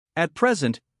At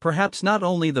present, perhaps not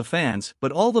only the fans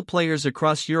but all the players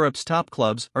across Europe's top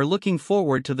clubs are looking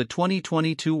forward to the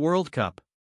 2022 World Cup.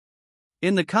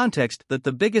 In the context that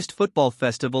the biggest football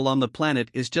festival on the planet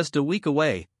is just a week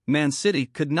away, Man City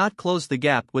could not close the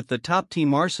gap with the top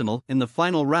team Arsenal in the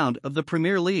final round of the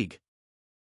Premier League.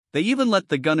 They even let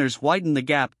the Gunners widen the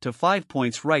gap to 5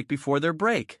 points right before their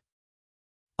break.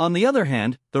 On the other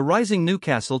hand, the rising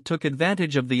Newcastle took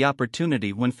advantage of the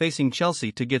opportunity when facing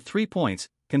Chelsea to get 3 points,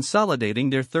 consolidating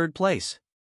their third place.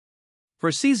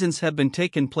 4 seasons have been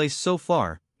taken place so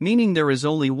far, meaning there is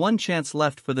only one chance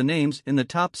left for the names in the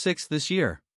top 6 this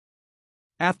year.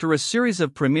 After a series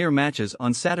of Premier matches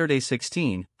on Saturday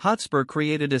 16, Hotspur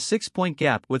created a 6-point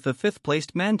gap with the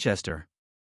 5th-placed Manchester.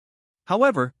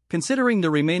 However, considering the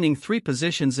remaining 3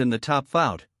 positions in the top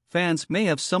 5, fans may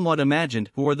have somewhat imagined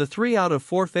who are the 3 out of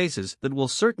 4 faces that will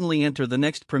certainly enter the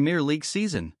next Premier League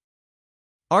season.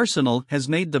 Arsenal has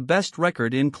made the best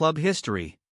record in club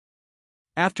history.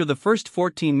 After the first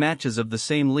 14 matches of the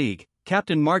same league,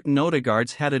 captain Martin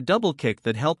Odegaard's had a double kick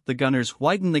that helped the Gunners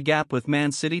widen the gap with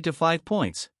Man City to 5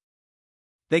 points.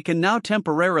 They can now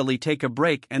temporarily take a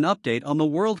break and update on the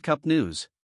World Cup news.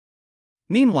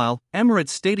 Meanwhile, Emirates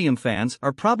Stadium fans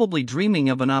are probably dreaming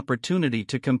of an opportunity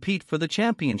to compete for the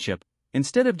championship,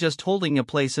 instead of just holding a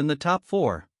place in the top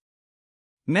 4.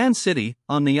 Man City,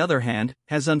 on the other hand,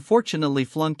 has unfortunately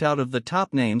flunked out of the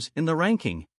top names in the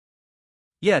ranking.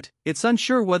 Yet, it's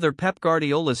unsure whether Pep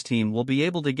Guardiola's team will be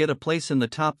able to get a place in the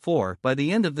top 4 by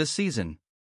the end of this season.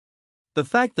 The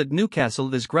fact that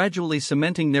Newcastle is gradually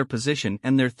cementing their position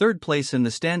and their third place in the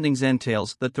standings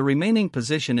entails that the remaining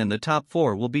position in the top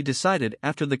 4 will be decided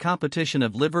after the competition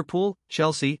of Liverpool,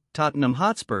 Chelsea, Tottenham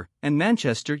Hotspur, and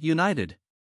Manchester United.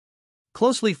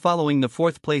 Closely following the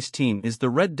 4th-place team is the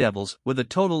Red Devils with a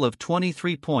total of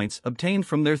 23 points obtained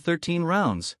from their 13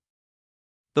 rounds.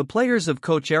 The players of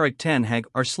coach Erik ten Hag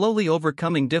are slowly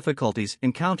overcoming difficulties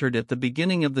encountered at the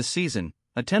beginning of the season,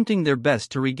 attempting their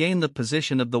best to regain the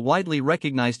position of the widely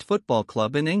recognized football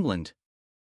club in England.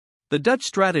 The Dutch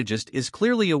strategist is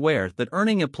clearly aware that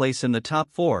earning a place in the top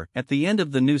 4 at the end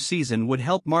of the new season would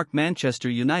help mark Manchester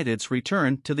United's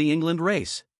return to the England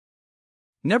race.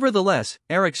 Nevertheless,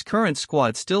 Erik's current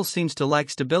squad still seems to lack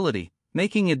stability,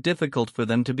 making it difficult for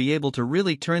them to be able to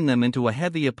really turn them into a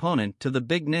heavy opponent to the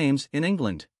big names in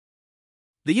England.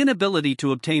 The inability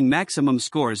to obtain maximum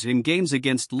scores in games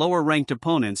against lower-ranked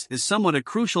opponents is somewhat a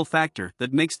crucial factor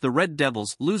that makes the Red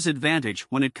Devils lose advantage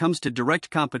when it comes to direct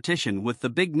competition with the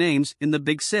big names in the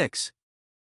Big Six.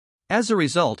 As a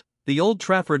result, the Old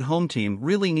Trafford home team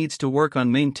really needs to work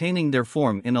on maintaining their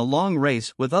form in a long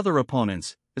race with other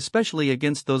opponents, especially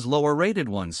against those lower-rated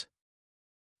ones.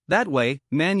 That way,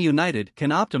 Man United can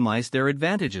optimize their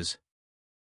advantages.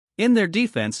 In their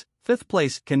defense, 5th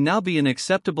place can now be an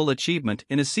acceptable achievement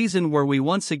in a season where we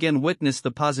once again witness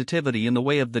the positivity in the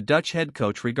way of the Dutch head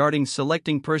coach regarding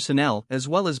selecting personnel as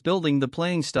well as building the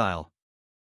playing style.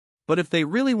 But if they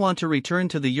really want to return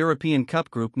to the European Cup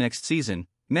group next season,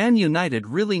 Man United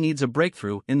really needs a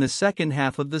breakthrough in the second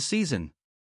half of the season.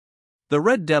 The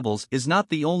Red Devils is not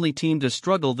the only team to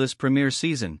struggle this Premier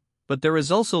season, but there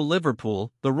is also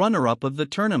Liverpool, the runner-up of the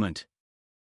tournament.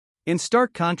 In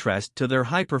stark contrast to their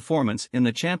high performance in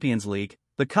the Champions League,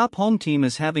 the Cup home team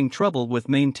is having trouble with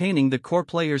maintaining the core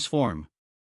players' form.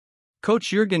 Coach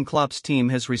Jurgen Klopp's team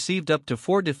has received up to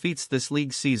 4 defeats this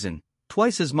league season,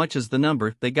 twice as much as the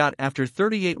number they got after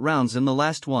 38 rounds in the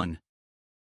last one.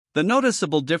 The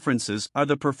noticeable differences are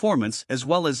the performance as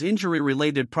well as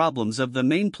injury-related problems of the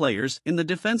main players in the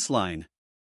defense line.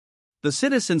 The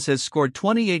Citizens has scored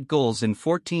 28 goals in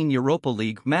 14 Europa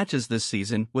League matches this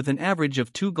season with an average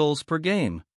of 2 goals per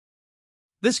game.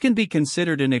 This can be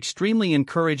considered an extremely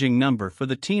encouraging number for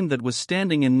the team that was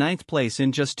standing in 9th place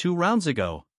in just 2 rounds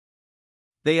ago.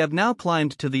 They have now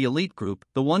climbed to the elite group,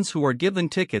 the ones who are given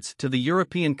tickets to the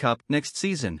European Cup next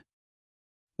season.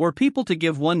 Were people to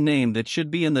give one name that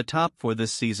should be in the top 4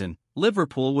 this season,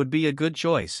 Liverpool would be a good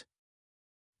choice.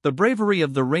 The bravery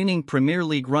of the reigning Premier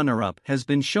League runner-up has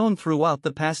been shown throughout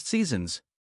the past seasons.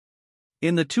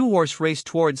 In the 2-horse race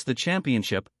towards the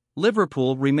championship,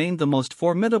 Liverpool remained the most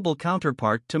formidable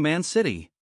counterpart to Man City.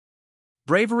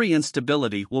 Bravery and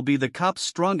stability will be the Cup's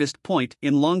strongest point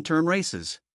in long-term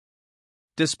races.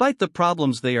 Despite the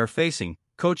problems they are facing,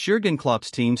 coach Jurgen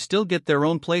Klopp's team still get their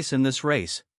own place in this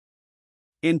race.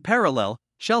 In parallel,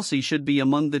 Chelsea should be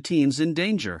among the teams in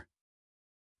danger.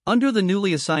 Under the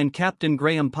newly assigned captain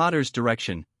Graham Potter's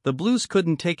direction, the Blues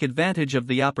couldn't take advantage of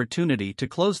the opportunity to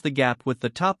close the gap with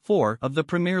the top 4 of the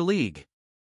Premier League.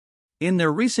 In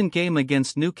their recent game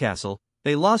against Newcastle,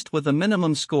 they lost with a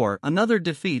minimum score, another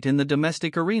defeat in the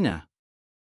domestic arena.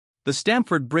 The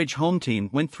Stamford Bridge home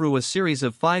team went through a series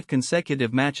of 5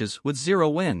 consecutive matches with 0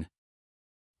 win.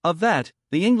 Of that,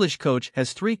 the English coach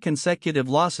has 3 consecutive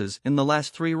losses in the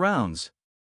last 3 rounds.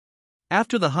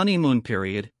 After the honeymoon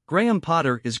period, Graham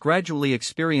Potter is gradually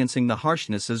experiencing the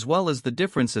harshness as well as the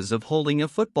differences of holding a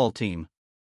football team.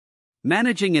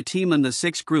 Managing a team in the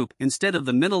 6th group instead of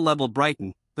the middle-level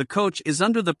Brighton, the coach is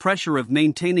under the pressure of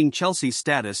maintaining Chelsea's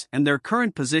status and their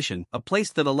current position, a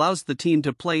place that allows the team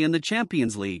to play in the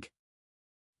Champions League.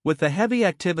 With the heavy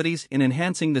activities in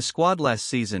enhancing the squad last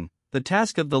season, the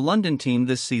task of the London team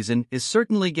this season is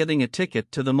certainly getting a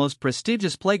ticket to the most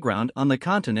prestigious playground on the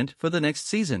continent for the next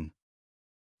season.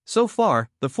 So far,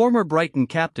 the former Brighton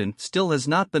captain still has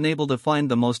not been able to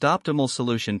find the most optimal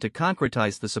solution to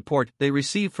concretize the support they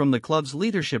receive from the club's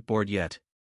leadership board yet.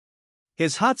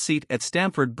 His hot seat at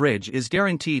Stamford Bridge is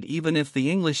guaranteed even if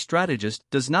the English strategist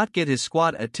does not get his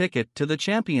squad a ticket to the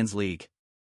Champions League.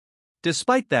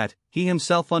 Despite that, he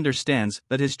himself understands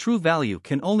that his true value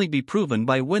can only be proven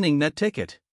by winning that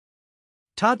ticket.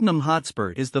 Tottenham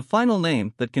Hotspur is the final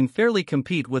name that can fairly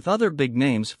compete with other big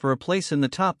names for a place in the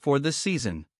top 4 this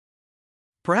season.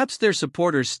 Perhaps their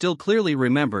supporters still clearly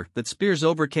remember that Spurs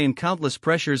overcame countless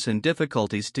pressures and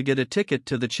difficulties to get a ticket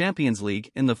to the Champions League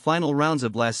in the final rounds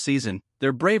of last season.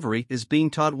 Their bravery is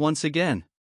being taught once again.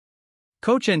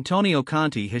 Coach Antonio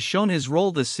Conte has shown his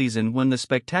role this season when the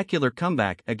spectacular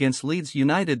comeback against Leeds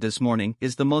United this morning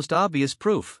is the most obvious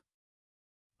proof.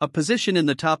 A position in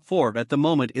the top 4 at the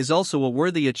moment is also a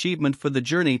worthy achievement for the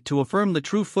journey to affirm the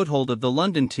true foothold of the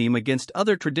London team against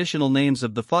other traditional names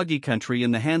of the foggy country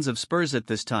in the hands of Spurs at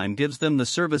this time gives them the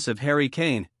service of Harry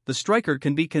Kane. The striker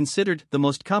can be considered the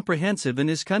most comprehensive in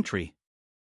his country.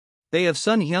 They have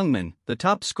Son Heung-min, the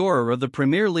top scorer of the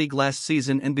Premier League last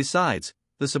season, and besides,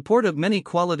 the support of many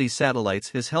quality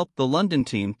satellites has helped the London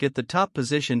team get the top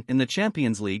position in the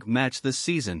Champions League match this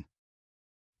season.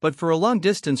 But for a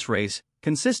long-distance race,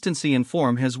 consistency in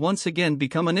form has once again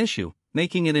become an issue,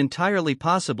 making it entirely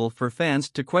possible for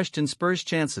fans to question Spurs'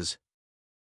 chances.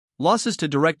 Losses to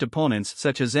direct opponents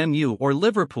such as MU or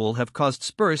Liverpool have caused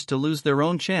Spurs to lose their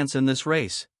own chance in this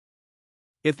race.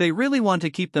 If they really want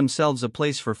to keep themselves a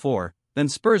place for 4, then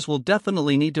Spurs will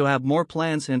definitely need to have more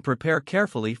plans and prepare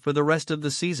carefully for the rest of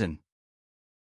the season.